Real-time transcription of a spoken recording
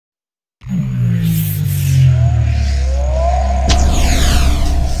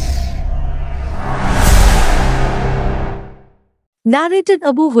Narrated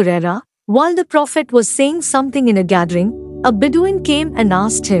Abu Huraira, while the Prophet was saying something in a gathering, a Bedouin came and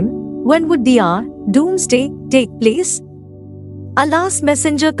asked him, when would the hour, doomsday, take place? Allah's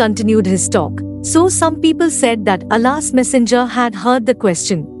Messenger continued his talk. So some people said that Allah's Messenger had heard the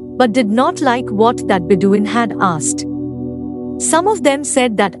question, but did not like what that Bedouin had asked. Some of them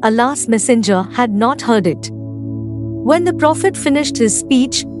said that Allah's Messenger had not heard it. When the Prophet finished his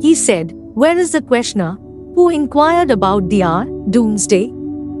speech, he said, "Where is the questioner who inquired about the hour, doomsday?"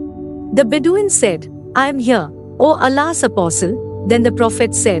 The Bedouin said, "I am here, O Allah's Apostle." Then the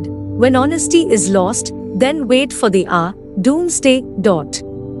Prophet said, "When honesty is lost, then wait for the hour, doomsday.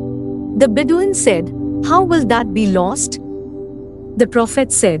 The Bedouin said, "How will that be lost?" The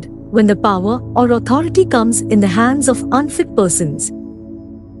Prophet said, "When the power or authority comes in the hands of unfit persons.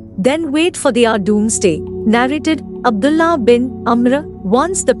 Then wait for the hour, doomsday." Narrated Abdullah bin Amr.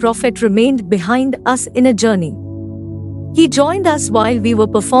 Once the Prophet remained behind us in a journey. He joined us while we were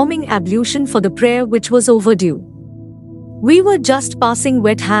performing ablution for the prayer which was overdue. We were just passing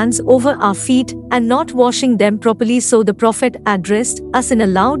wet hands over our feet and not washing them properly, so the Prophet addressed us in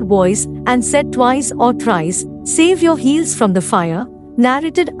a loud voice and said twice or thrice, "Save your heels from the fire."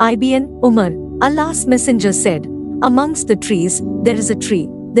 Narrated Ibn Umar. Allah's Messenger said, "Amongst the trees, there is a tree,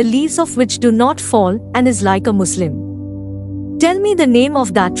 the leaves of which do not fall and is like a Muslim. Tell me the name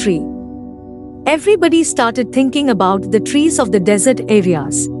of that tree." Everybody started thinking about the trees of the desert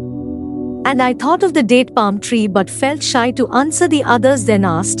areas. And I thought of the date palm tree but felt shy to answer the others, then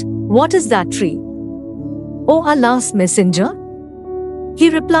asked, "What is that tree, O Allah's Messenger?"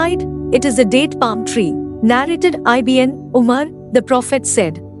 He replied, "It is a date palm tree." Narrated Ibn Umar. The Prophet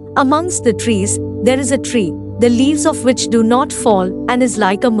said, "Amongst the trees, there is a tree, the leaves of which do not fall and is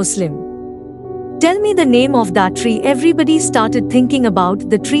like a Muslim. Tell me the name of that tree." Everybody started thinking about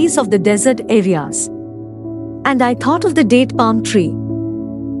the trees of the desert areas. And I thought of the date palm tree.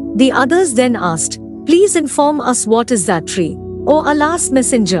 The others then asked, "Please inform us, what is that tree, O Allah's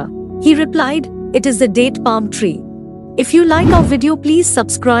Messenger?" He replied, "It is the date palm tree." If you like our video, please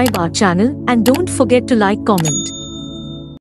subscribe our channel and don't forget to like, comment.